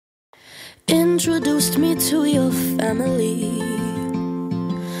introduced me to your family,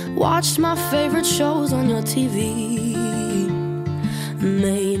 watched my favorite shows on your TV,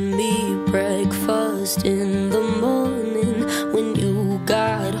 made me breakfast in the morning when you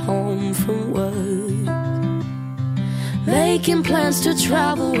got home from work, making plans to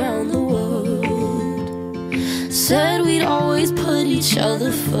travel around the world, said we'd always put each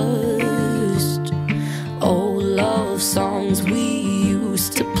other first. Old love songs we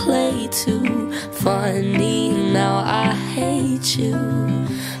used to play too. Funny, now I hate you.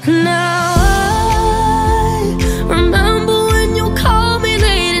 Now I remember when you called me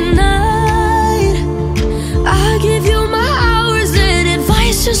late at night. I give you my hours and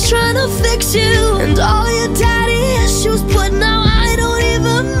advice, just trying to fix you and all your daddy issues, but now I don't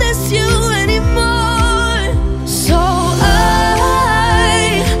even miss you anymore. So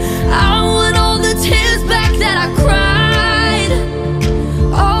I want all the tears back that I cried,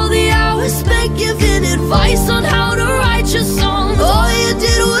 all the hours spent giving advice on how to write your songs. All you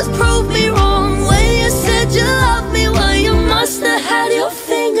did was prove me wrong when you said you loved me. Well, you must have had your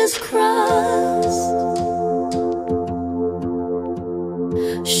fingers crossed.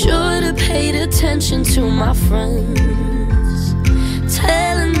 Should've paid attention to my friends,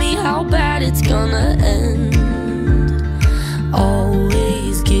 telling me how bad it's gonna end.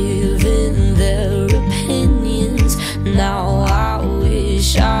 Always giving their opinions. Now I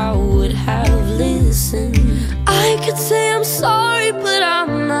wish I would have listened. I could say I'm sorry, but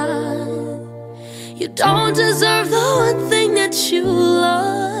I'm not. You don't deserve the one thing that you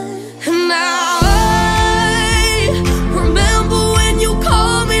love. And now I remember when you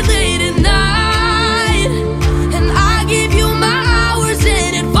called me late at night, and I gave you my hours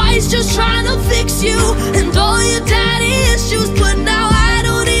and advice, just trying to fix you and all your daddy issues, but now I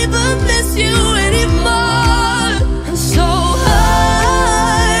don't even miss you anymore. And so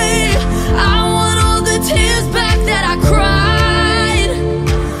I want all the tears back that I cried,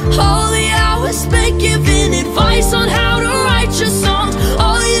 all the hours spent giving advice on how to write your songs.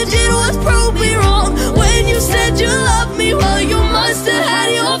 All you did was prove me wrong when you said you loved me. Well, you must have had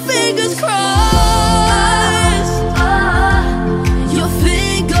your fingers crossed. Your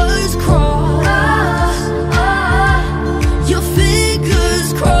fingers crossed. Your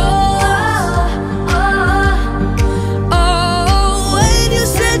fingers crossed. Oh, when you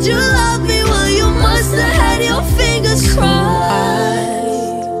said you loved me, well, you must have had your fingers crossed.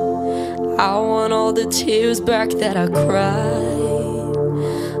 I want all the tears back that I cried,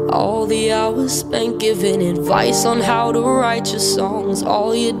 all the hours spent giving advice on how to write your songs.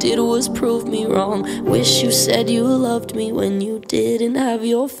 All you did was prove me wrong. Wish you said you loved me when you didn't have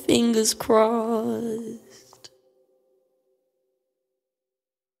your fingers crossed.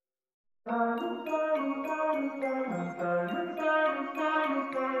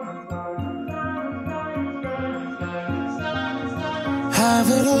 Have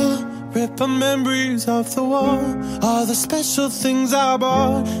it all, rip our memories off the wall. All the special things I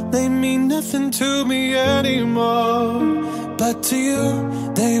bought, they mean nothing to me anymore. But to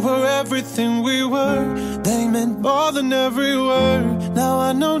you, they were everything we were. They meant more than every word. Now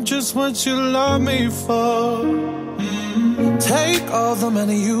I know just what you love me for. Take all the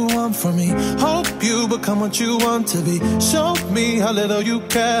money you want from me. Hope you become what you want to be. Show me how little you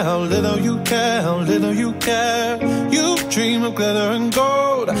care, how little you care, how little you care. You dream of glitter and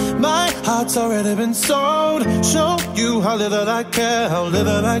gold. My heart's already been sold. Show you how little I care, how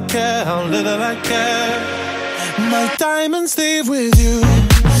little I care, how little I care. My diamonds leave with you.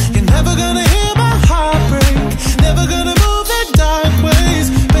 You're never gonna hear my heart break, never gonna move in dark ways.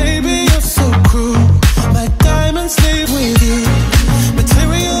 Baby, you're so cruel. My diamonds leave with you.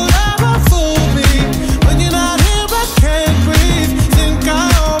 Material never fool me. When you're not here, I can't breathe. Think I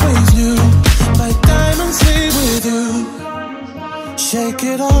always knew. My diamonds leave with you. Shake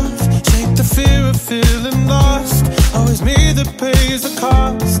it off, shake the fear of feeling lost. Always me that pays the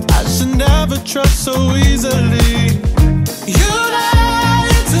cost. I should never trust so easily. You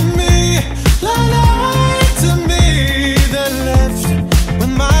lied to me, lied to me. Then left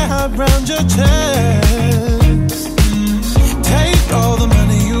with my heart round your chest. Take all the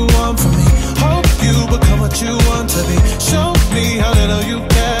money you want from me. Hope you become what you want to be. Show me how little you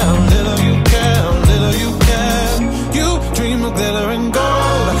care, how little you care, how little you care. You dream of glitter and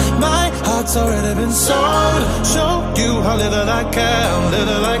gold. My heart's already been sold. Show you how little I care, how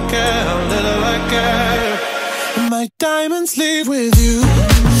little I care, how little I care. My diamonds leave with you.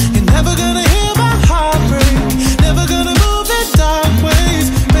 You're never gonna hear my heart break, never gonna move in dark ways.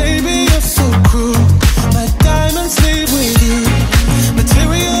 Baby, you're so cruel. My diamonds leave with you.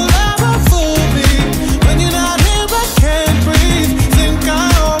 Material never fool me. When you're not here, I can't breathe. Think I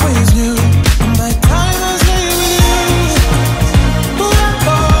always knew.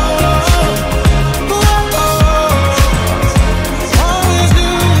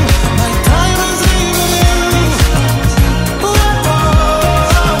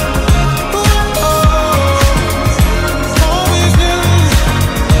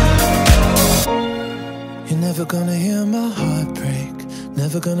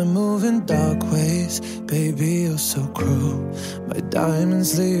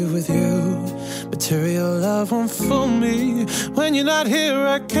 diamonds leave with you. Material love won't fool me. When you're not here,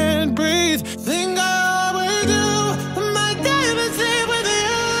 I can't breathe. Think I always do. My diamonds leave with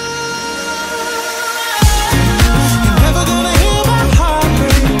you. You're never gonna hear my heart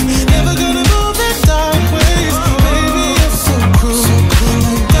break. Never gonna move in dark ways. Baby, you're so cruel.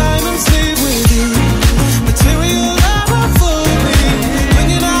 My diamonds leave with you. Material love won't fool me. When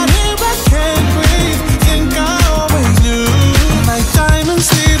you're not here, I can't breathe. Think I always knew. My diamonds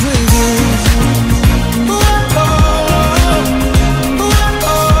leave with you.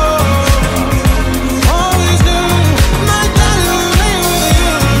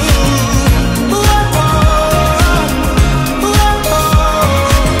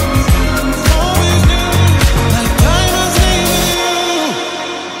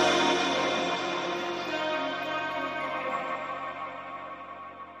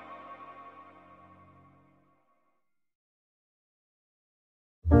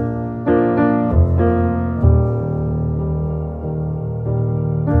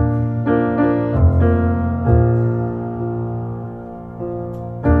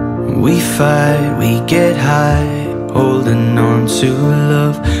 We fight, we get high, holding on to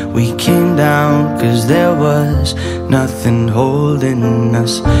love. We came down cause there was nothing holding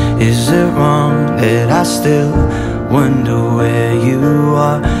us. Is it wrong that I still wonder where you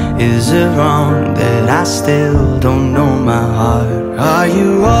are? Is it wrong that I still don't know my heart? Are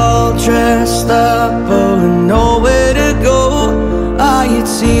you all dressed up but with nowhere to go? Are your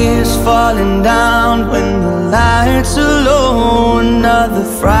tears falling down when the lights are low? Another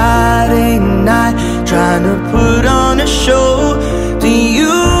Friday night trying to put on a show. Do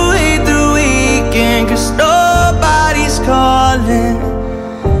you hate the weekend cause nobody's calling?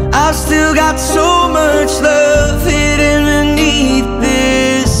 I've still got so much love hidden beneath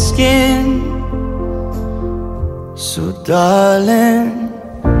this skin. So darling,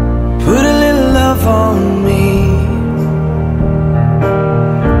 put a little love on me.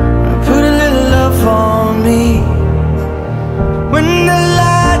 Put a little love on me. When the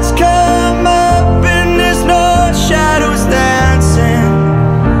lights come up and there's no shadows dancing,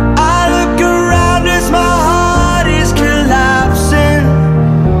 I look around as my heart is collapsing.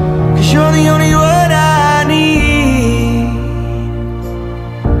 Cause you're the only one I need.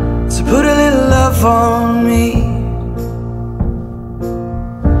 So put a little love on me.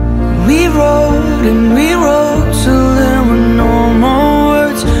 We rode and we rode till there were no more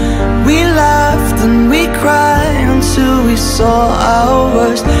words. We laughed and we cried until we saw our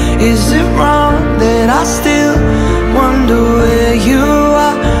worst. Is it wrong that I still wonder where you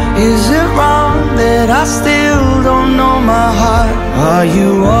are? Is it wrong that I still don't know my heart? Are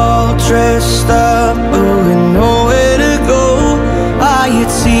you all dressed up but with nowhere to go? Are your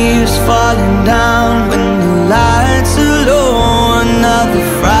tears falling down when the lights are low? Another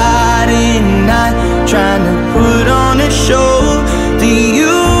Friday night trying to put on a show. Do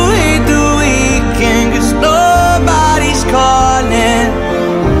you hate the weekend cause nobody's calling?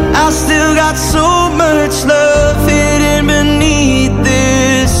 I've still got so much love hidden beneath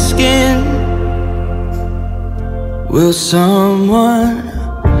this skin. Will someone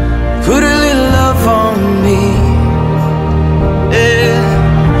put a little love on me? Yeah.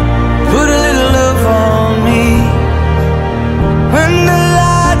 Put a little love on me. When the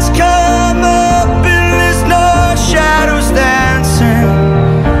lights come up and there's no shadows dancing,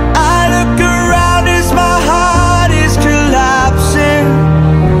 I look around as my heart is collapsing.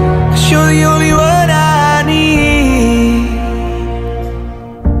 Cause you're the only one I need.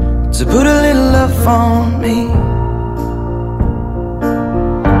 So put a little love on me.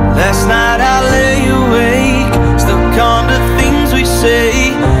 Last night I lay awake, stuck on the things we say.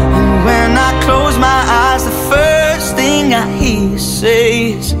 And when I close my eyes, the first thing I hear you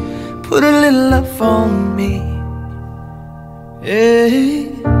say is, put a little love on me. Yeah,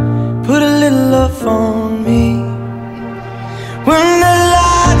 put a little love on me. When the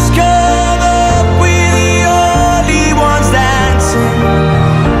lights come up, we're the only ones dancing.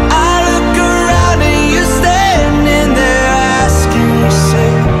 I look around and you're standing there asking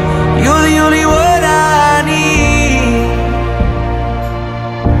yourself, you're the only one I need.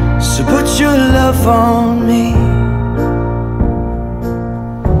 So put your love on me.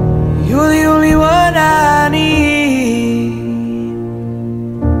 You're the only one I need.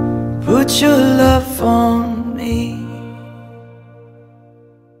 Put your love on me.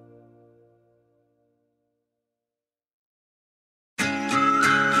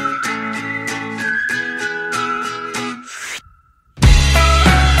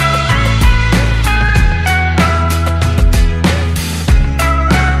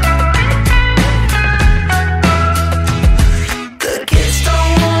 The kids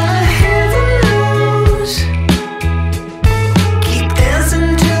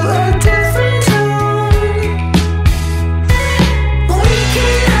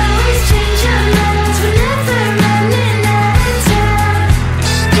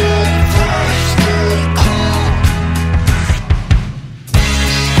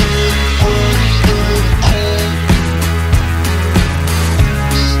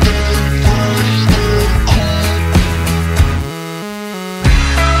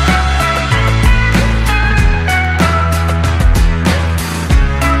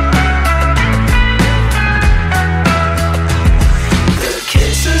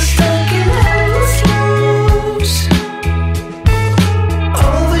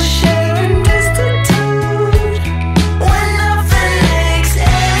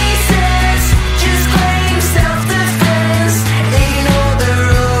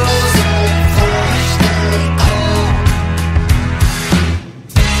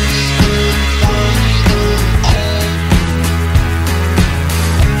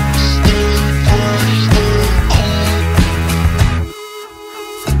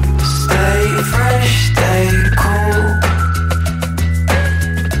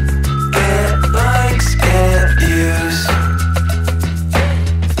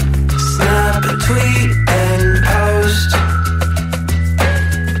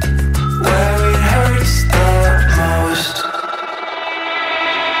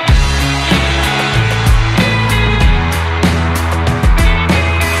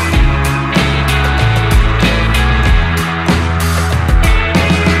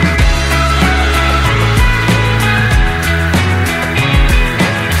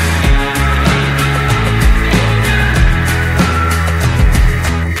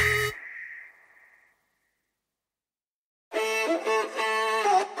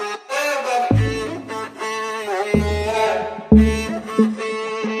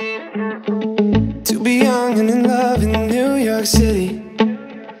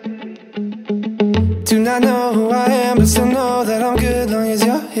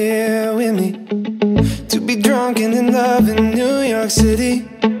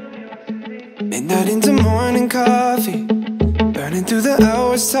Midnight into morning coffee, burning through the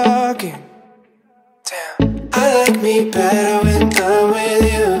hours talking. Damn, I like me better when I'm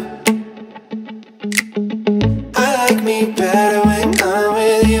with you. I like me better when I'm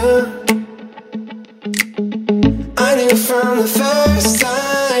with you. I knew from the first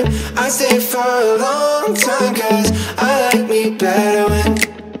time I'd stay for a long time, 'cause I like me better when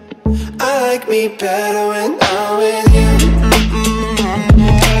I'm with you.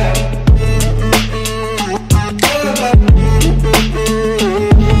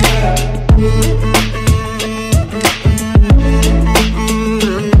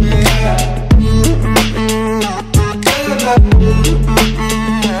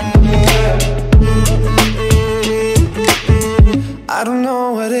 I don't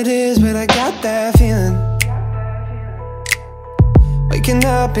know what it is, but I got that feeling. Waking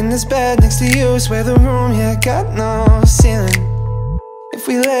up in this bed next to you, swear the room, yeah, got no ceiling. If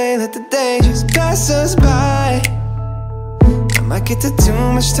we lay, let the day just pass us by. I might get to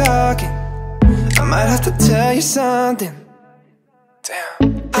too much talking, I might have to tell you something.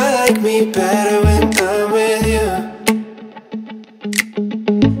 Damn, I like me better when I'm with you.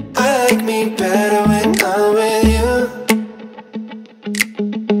 I like me better when I'm with you.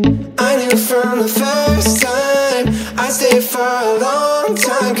 I knew from the first time I'd stay for a long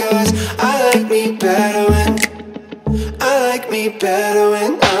time, 'cause I like me better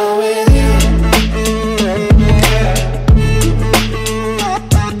when I'm with you.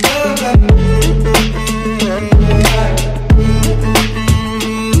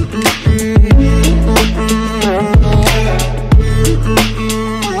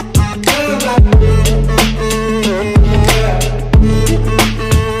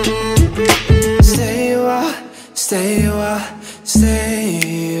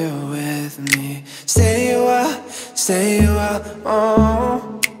 Stay with me. Stay a while,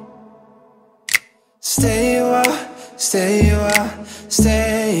 oh. Stay a while, stay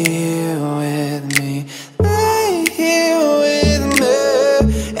with me. Lay here with me.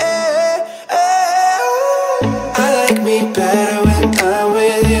 I like me better when I'm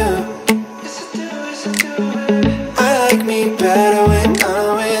with you. I like me better when I'm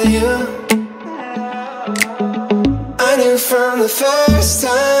with you. I knew from the first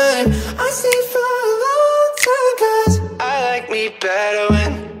time I stayed for a long time, 'cause I like me better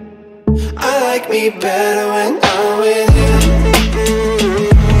when I'm with you.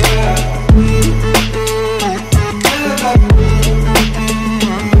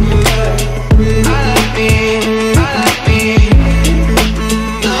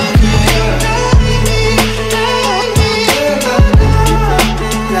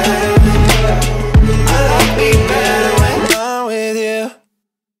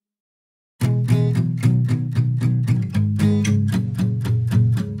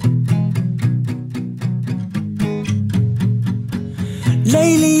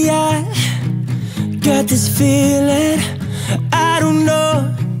 Lately I got this feeling, I don't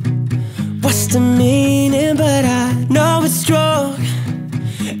know what's the meaning, but I know it's strong,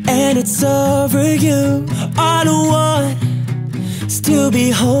 and it's over you. All I want is to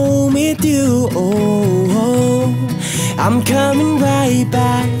be home with you. Oh, I'm coming right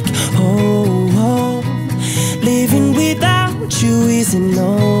back home. Living without you is a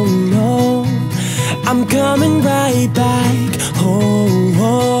no-no. I'm coming right back home.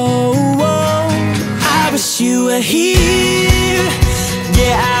 I wish you were here.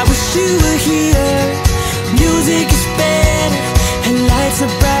 Yeah, I wish you were here. Music is better and lights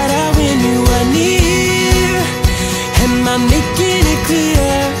are brighter when you are near. Am I making it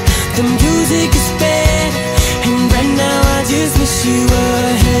clear? The music is better, and right now I just wish you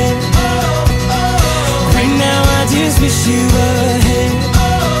were here. Right now I just wish you were here.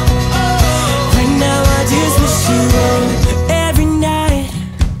 Right now I just wish you were. Every night,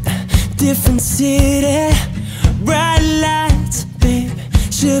 different city, bright lights, babe,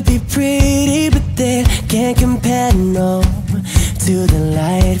 should be pretty, but they can't compare, no, to the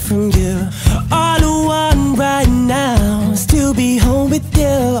light from you. All I want right now is to be home with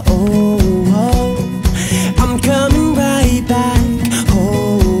you. Oh, I'm coming right back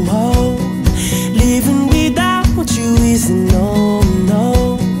home. Living without you is a no-no.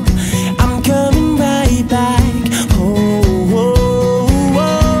 I'm coming right back home.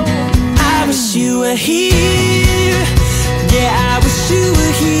 I wish you were here. Yeah, I wish you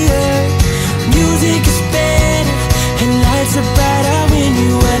were here. Music is better and lights are brighter when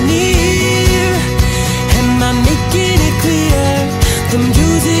you are near.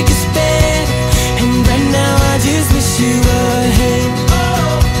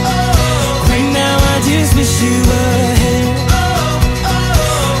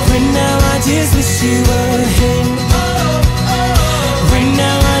 just wish you were here. Right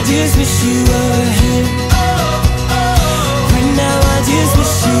now I just wish you were here. Right now I just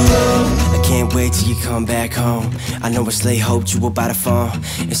wish you were. I can't wait till you come back home. I know it's late, hoped you were by the phone.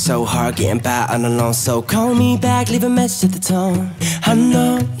 It's so hard getting by on alone, so call me back, leave a message at the tone. I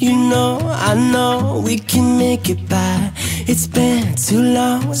know, you know, I know we can make it by. It's been too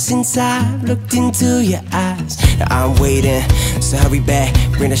long since I've looked into your eyes. Now I'm waiting, so hurry back,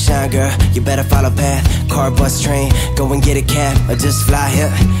 bring the shine, girl. You better follow path, car, bus, train. Go and get a cab, or just fly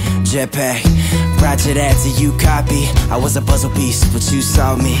here. Jetpack, roger that till you copy. I was a puzzle piece, but you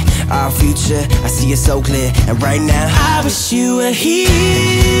saw me. Our future, I see it so clear. And right now, I wish you were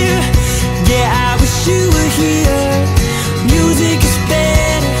here. Yeah, I wish you were here. Music is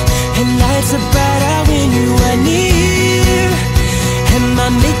better, and lights are brighter when you are near. Am I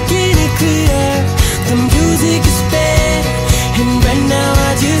making it clear? The music is better, and right now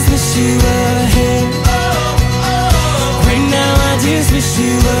I just wish you were here. Right now I just wish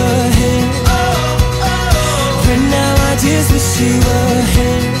you were here. Right now I just wish you were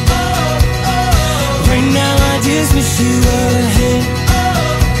here. Right now I just wish you were here.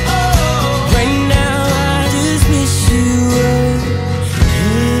 Right now I just wish you were here.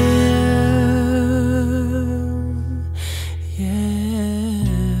 Yeah.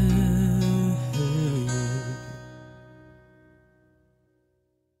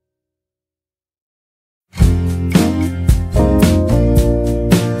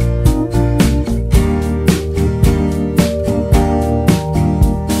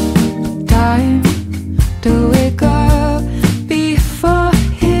 Time to wake up before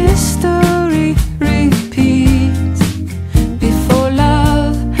history repeats, before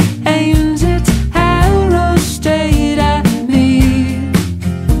love aims its arrow straight at me,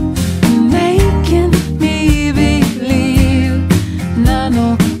 making me believe, and I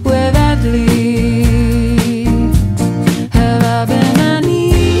know where that leads. Have I been an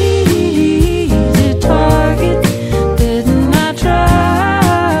easy target? Didn't I try?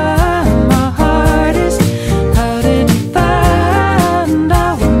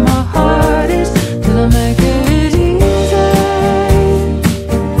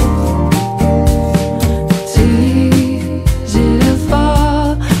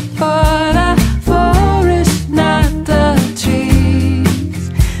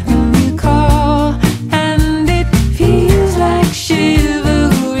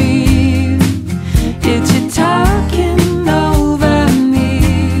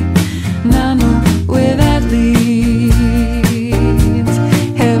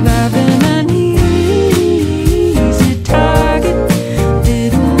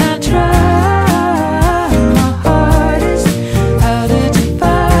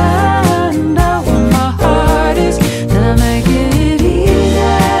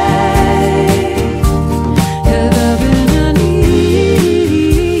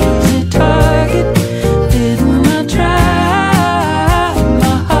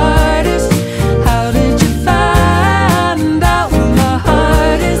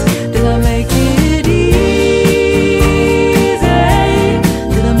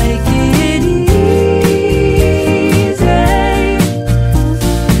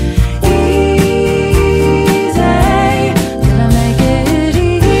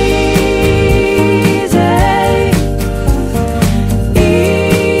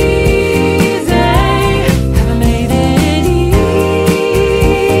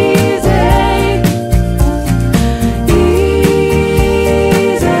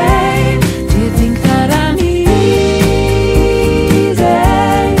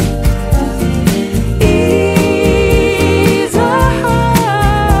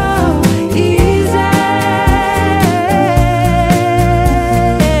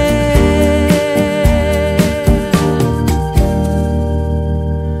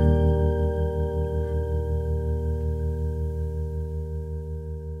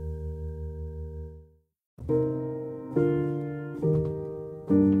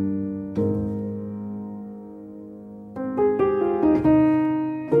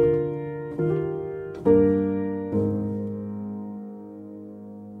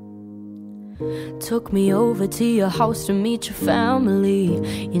 Took me over to your house to meet your family.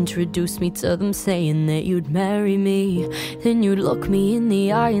 Introduced me to them saying that you'd marry me. Then you'd look me in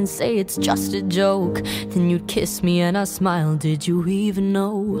the eye and say it's just a joke. Then you'd kiss me and I smiled, did you even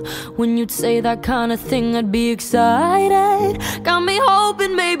know? When you'd say that kind of thing I'd be excited. Got me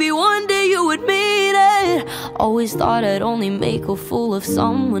hoping maybe one day you would meet it. Always thought I'd only make a fool of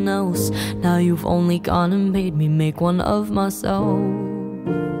someone else. Now you've only gone and made me make one of myself.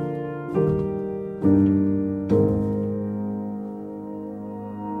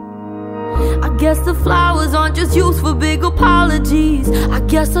 guess the flowers aren't just used for big apologies. I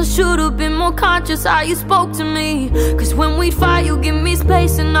guess I should've been more conscious how you spoke to me. Cause when we fight you give me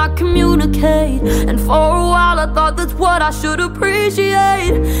space and I communicate. And for a while I thought that's what I should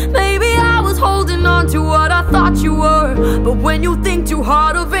appreciate. Maybe I was holding on to what I thought you were. But when you think too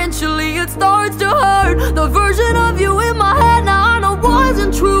hard, eventually it starts to hurt. The version of you in my head now I know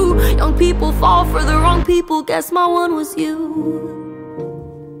wasn't true. Young people fall for the wrong people, guess my one was you.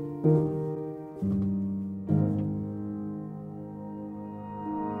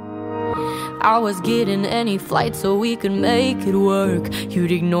 I was getting any flight so we could make it work.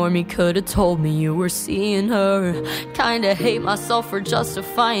 You'd ignore me, could've told me you were seeing her. Kinda hate myself for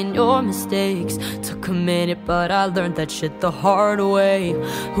justifying your mistakes. Took a minute but I learned that shit the hard way.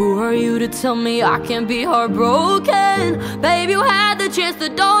 Who are you to tell me I can't be heartbroken? Babe, you had the chance, the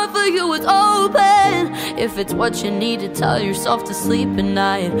door for you was open. If it's what you need to tell yourself to sleep at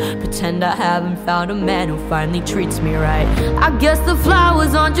night, pretend I haven't found a man who finally treats me right. I guess the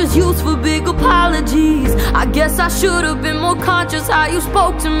flowers aren't just used for big apologies. I guess I should've been more conscious how you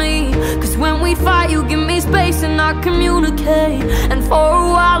spoke to me. Cause when we fight you give me space and I communicate. And for a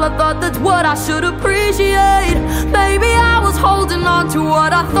while I thought that's what I should appreciate. Maybe I was holding on to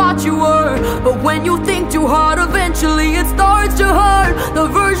what I thought you were. But when you think too hard, eventually it starts to hurt. The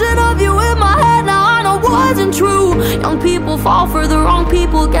version of you in my head now I know wasn't true. Young people fall for the wrong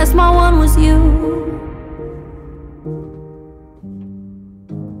people, guess my one was you.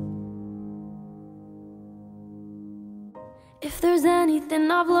 If there's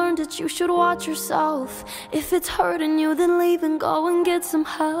anything I've learned, that you should watch yourself. If it's hurting you, then leave and go and get some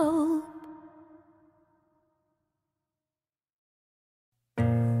help.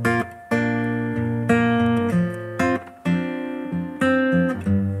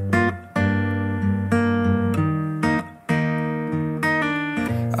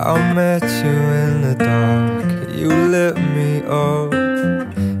 I met you in the dark, you lit me up.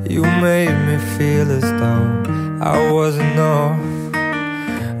 You made me feel as though I wasn't off.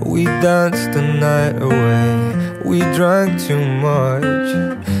 We danced the night away, we drank too much.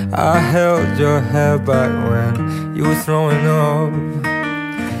 I held your hair back when you were throwing up.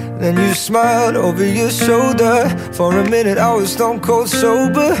 Then you smiled over your shoulder. For a minute I was stone cold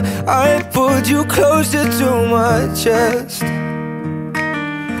sober. I pulled you closer to my chest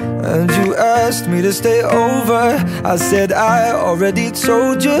and you asked me to stay over. I said I already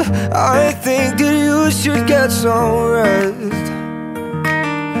told you, I think that you should get some rest.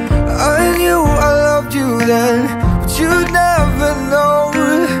 I knew I loved you then, but you'd never know.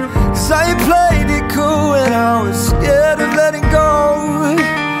 Cause I played it cool and I was scared of letting go.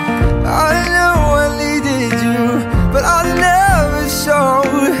 I knew I needed you, but I never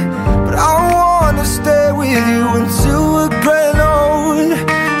showed. But I wanna stay with you until we're grown old.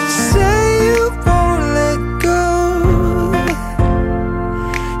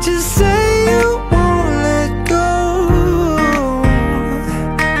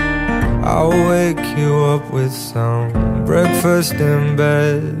 With some breakfast in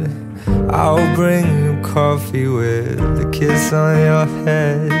bed, I'll bring you coffee with a kiss on your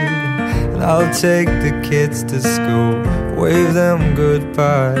head. And I'll take the kids to school, wave them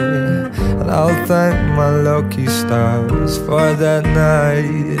goodbye. And I'll thank my lucky stars for that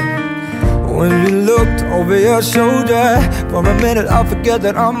night. When you looked over your shoulder, for a minute I forget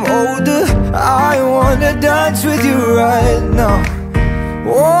that I'm older. I wanna dance with you right now.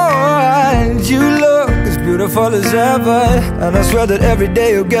 Oh, and you look as beautiful as ever, and I swear that every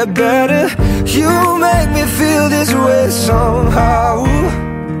day you'll get better. You make me feel this way somehow.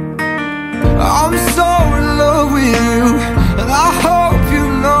 I'm so in love with you, and I hope you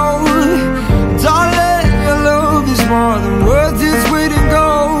know, darling, your love is more than worth its weight in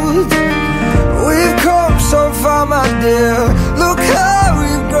gold. We've come so far, my dear, look how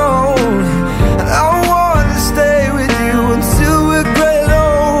we've grown. And I wanna stay with you until we're great.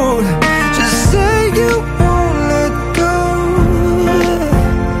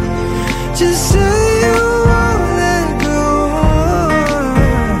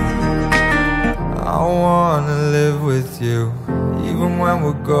 Even when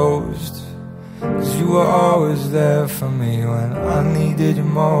we're ghosts, cause you were always there for me when I needed you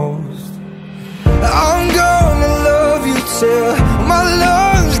most. I'm gonna love you till my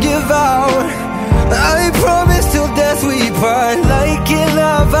lungs give out. I promise till death we part, like in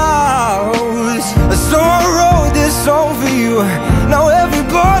our vows. So I wrote this song for you, now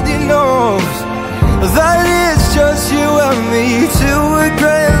everybody knows that it's just you and me till we're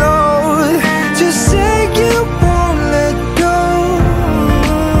gray and old. Just say you won't let go.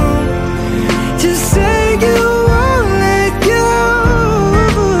 Just say you won't let go.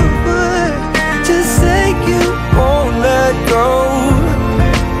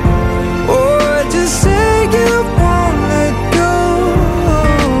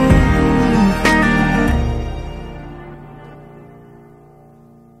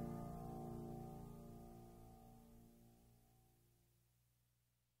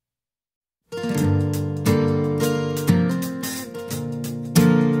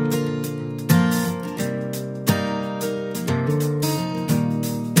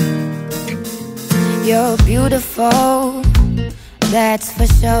 You're beautiful, that's for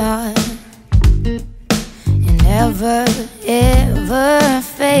sure. You never, ever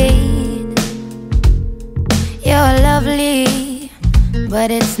fade. You're lovely,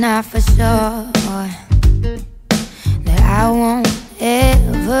 but it's not for sure that I won't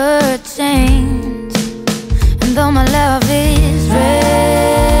ever change. And though my love is real,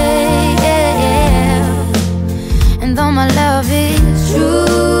 and though my love is true,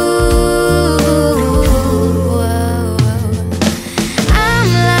 I'm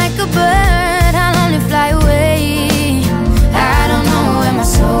like a bird, I'll only fly away. I don't know where my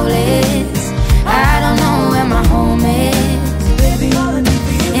soul is, I don't know where my home is.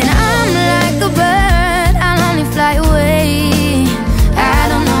 And I'm like a bird, I'll only fly away. I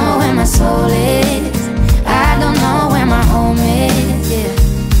don't know where my soul is, I don't know where my home is, yeah.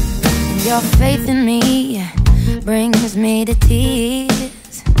 And your faith in me brings me to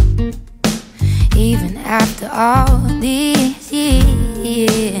tears, even after all these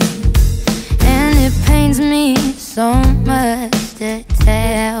years. And it pains me so much to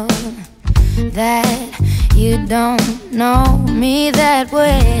tell that you don't know me that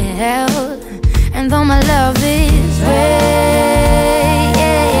well. And though my love is real,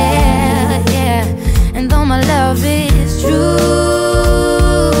 yeah, and though my love is true,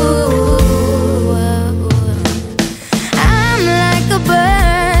 I'm like a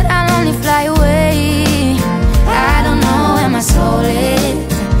bird, I'll only fly away. I don't know where my soul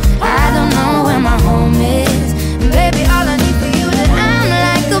is, I don't know where my home is. And baby, all I need for you to, I'm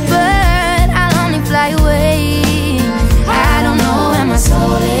like a bird, I'll only fly away. I don't know where my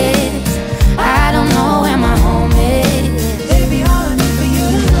soul is, I don't know where my home is. Baby, all I need for you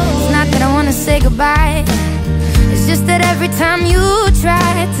to know. It's not that I wanna say goodbye, it's just that every time you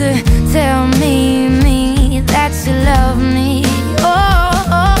try to tell me that you love me,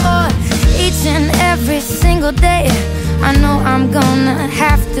 oh, each and every single day, I know I'm gonna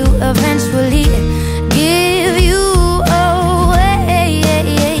have to eventually give you away,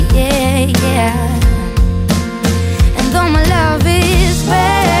 yeah. And though my love is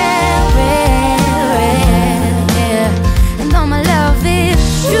rare, yeah, and though my love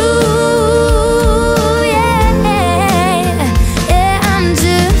is true, yeah, I'm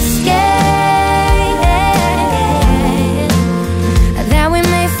just scared that we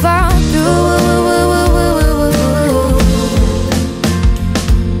may fall through.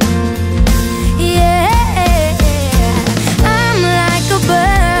 Yeah, I'm like a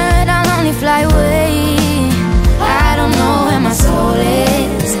bird, I'll only fly away. I don't know where my soul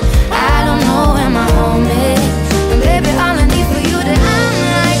is, I don't know where my home is. And baby, all I need for you to, I'm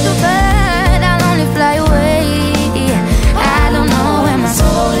like a bird, I'll only fly away. I don't know where my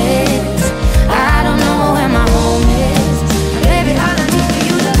soul is, I don't know where my home is. And baby, all I need for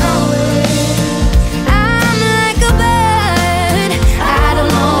you to know is, I'm like a bird, I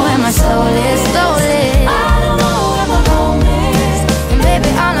don't know where my soul is, I don't know where my home is. And baby,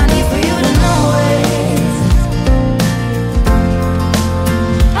 all I need for you to know is,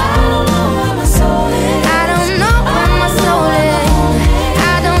 I don't know where my soul is, I don't know where my soul is,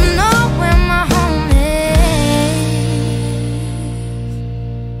 I don't know where my home is.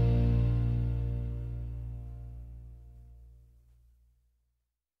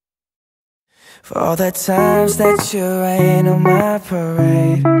 For all the times that you rain on my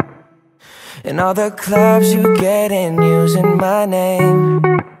parade, and all the clubs you get in using my name.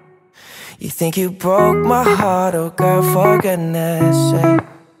 You think you broke my heart, oh girl, for goodness sake.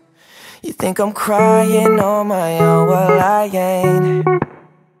 You think I'm crying on my own, well I ain't.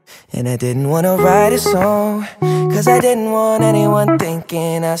 And I didn't wanna write a song, cause I didn't want anyone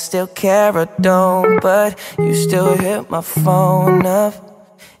thinking I still care or don't. But you still hit my phone up,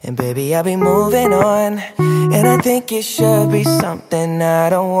 and baby, I'll be moving on. And I think it should be something I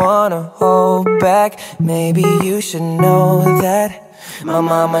don't wanna hold back. Maybe you should know that my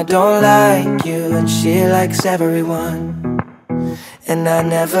mama don't like you, and she likes everyone. And I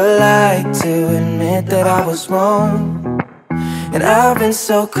never like to admit that I was wrong. And I've been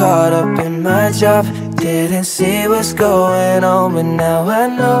so caught up in my job, didn't see what's going on. But now I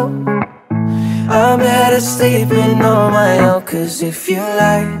know I'm better sleeping on my own. Cause if you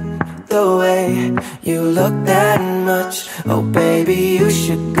like the way you look that much, oh baby, you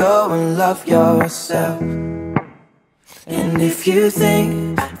should go and love yourself. And if you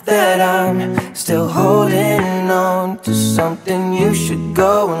think that I'm still holding on to something, you should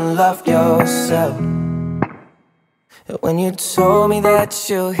go and love yourself. When you told me that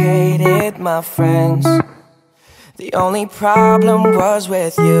you hated my friends, the only problem was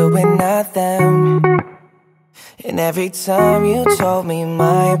with you and not them. And every time you told me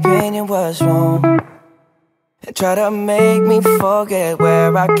my opinion was wrong, try to make me forget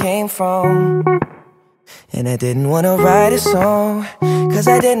where I came from. And I didn't wanna write a song, cause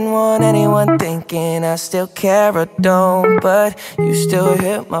I didn't want anyone thinking I still care or don't. But you still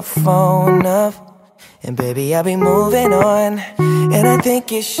hit my phone up, and baby, I'll be moving on. And I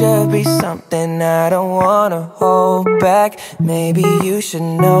think it should be something I don't wanna hold back. Maybe you should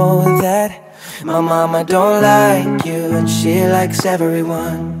know that my mama don't like you, and she likes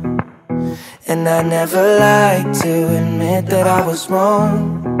everyone. And I never like to admit that I was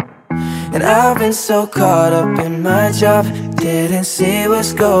wrong. And I've been so caught up in my job, didn't see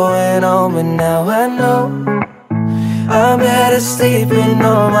what's going on. But now I know I'm better sleeping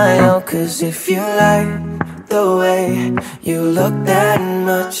on my own. Cause if you like the way you look that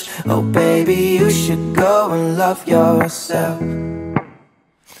much, oh baby, you should go and love yourself.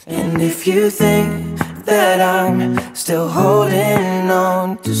 And if you think that I'm still holding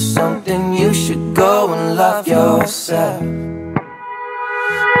on to something, you should go and love yourself.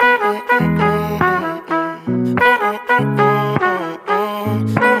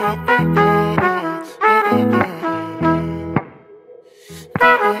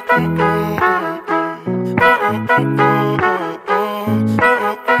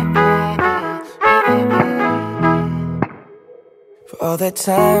 For all the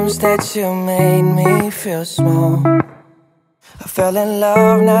times that you made me feel small, I fell in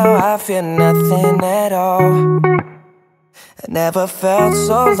love, now I feel nothing at all. I never felt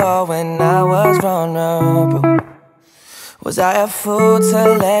so low when I was vulnerable. Was I a fool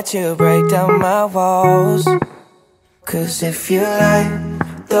to let you break down my walls? Cause if you like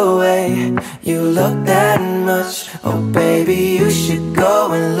the way you look that much, oh baby, you should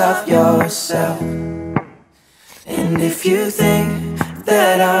go and love yourself. And if you think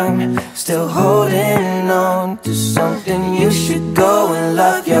that I'm still holding on to something, you should go and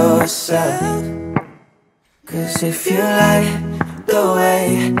love yourself. Cause if you like the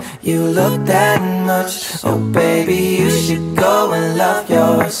way you look that much, oh baby, you should go and love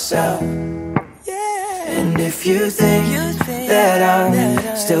yourself. And if you think that I'm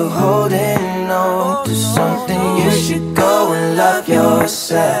still holding on to something, you should go and love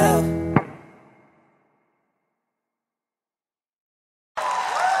yourself.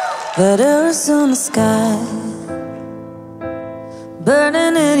 Letters on the sky,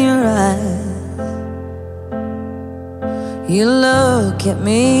 burning in your eyes. You look at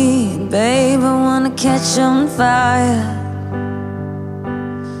me, and babe, I wanna catch on fire.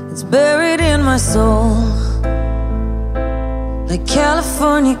 It's buried in my soul, like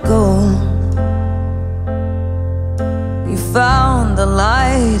California gold. You found the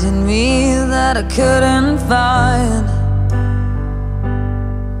light in me that I couldn't find.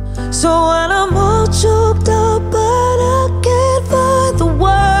 So when I'm all choked up but I can't find the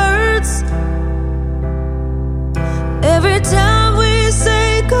words, every time we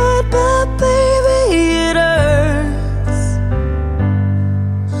say goodbye, baby, it hurts.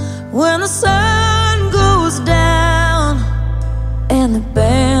 When the sun goes down and the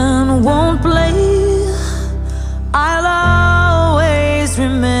band won't play, I'll always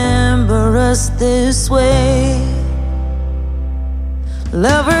remember us this way.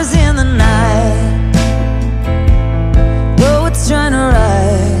 Lovers in the night, poets trying to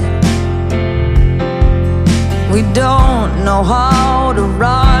write. We don't know how to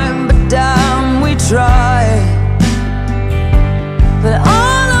rhyme, but damn, we try. But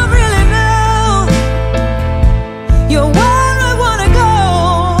all I really know, you're where I wanna go.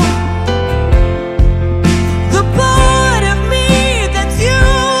 The part of me that's you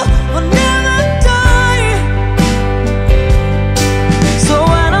will never die. So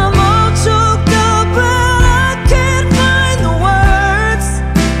when I'm all choked up but I can't find the words,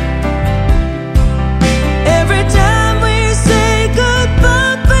 every time we say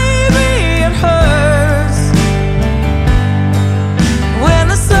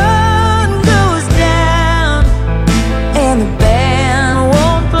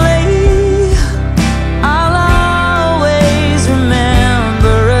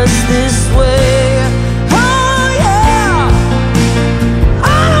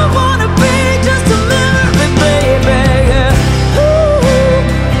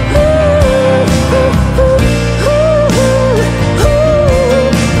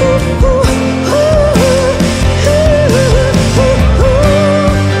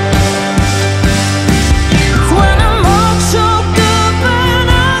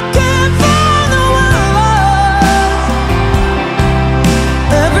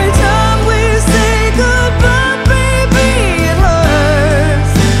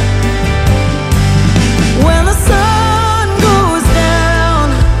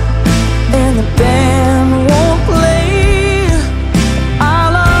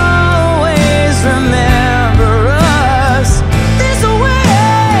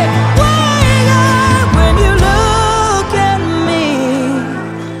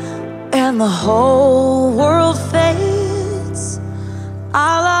the whole world fades,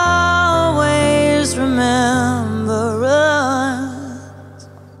 I'll always remember us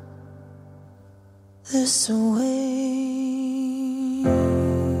this way.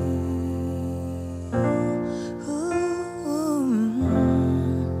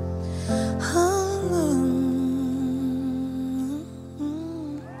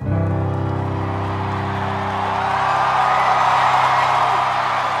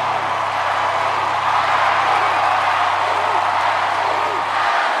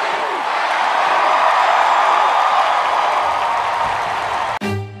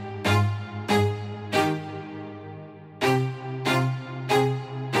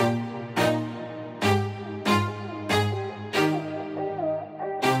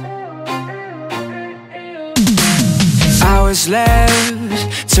 I was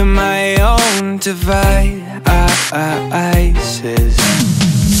left to my own devices.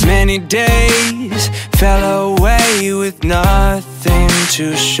 Many days fell away with nothing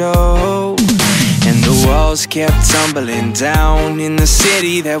to show, and the walls kept tumbling down in the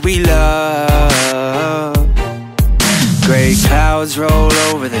city that we love. Gray clouds roll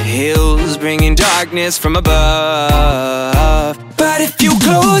over the hills, bringing darkness from above. But if you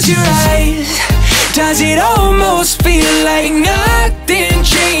close your eyes, does it almost feel like nothing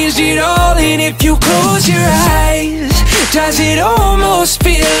changed at all? And if you close your eyes, does it almost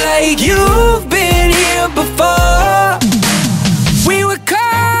feel like you've been here before? We were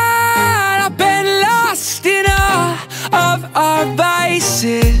caught up and lost in all of our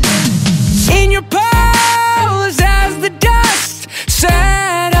vices, in your pose as the dust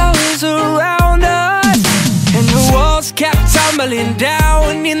settles around us, and the walls kept tumbling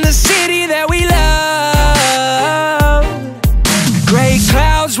down in the city that we love. Gray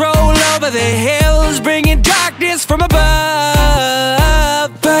clouds roll over the hills, bringing darkness from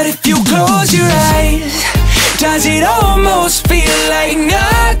above. But if you close your eyes, does it almost feel like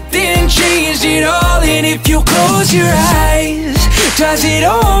nothing changed at all? And if you close your eyes, does it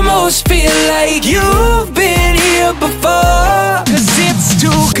almost feel like you've been here before? 'Cause it's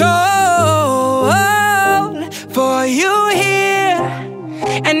too cold for you here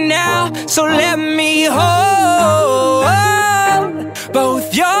and now, so let me hold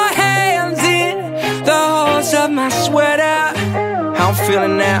both your hands in the holes of my sweater. How I'm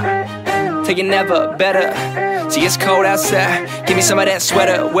feeling now, till you're never better. See, it's cold outside, give me some of that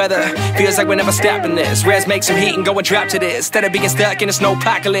sweater weather. Feels like we're never stopping this. Res make some heat and go and drop to this, instead of being stuck in a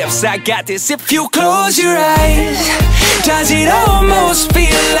snowpocalypse. I got this. If you close your eyes, does it almost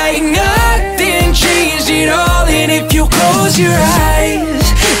feel like nothing changed at all? And if you close your eyes,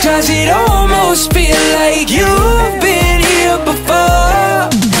 does it almost feel like you've been here before?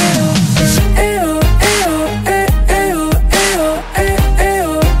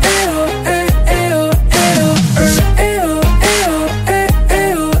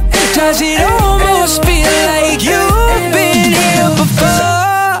 Does it almost feel like you've been here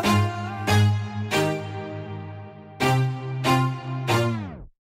before?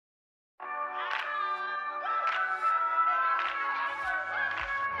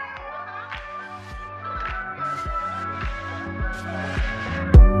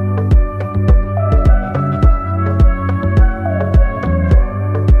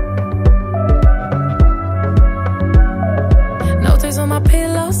 Notes on my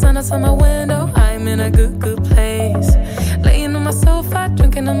pillow, sun outside my window. I'm in a good place. Laying on my sofa,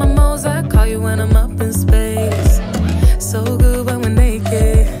 drinking on my Mozart. Call you when I'm up in space. So good when we're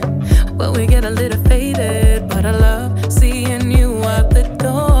naked, when we get a little faded. But I love seeing you out the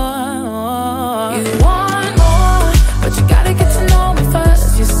door. You want more, but you gotta get to know me first.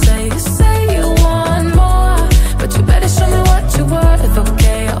 You say you want more, but you better show me what you worth.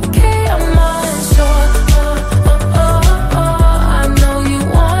 Okay, I'm unsure. I know you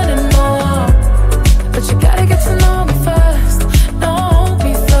wanted more, but you gotta get to know me first. Know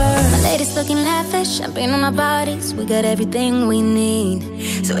me first. My ladies looking lavish, champagne on our bodies. We got everything we need.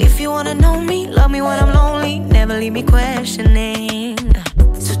 So if you wanna know me, love me when I'm lonely, never leave me questioning.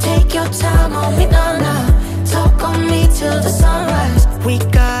 So take your time on me, nah. Talk on me till the sunrise. We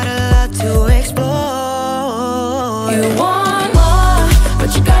got a lot to explore.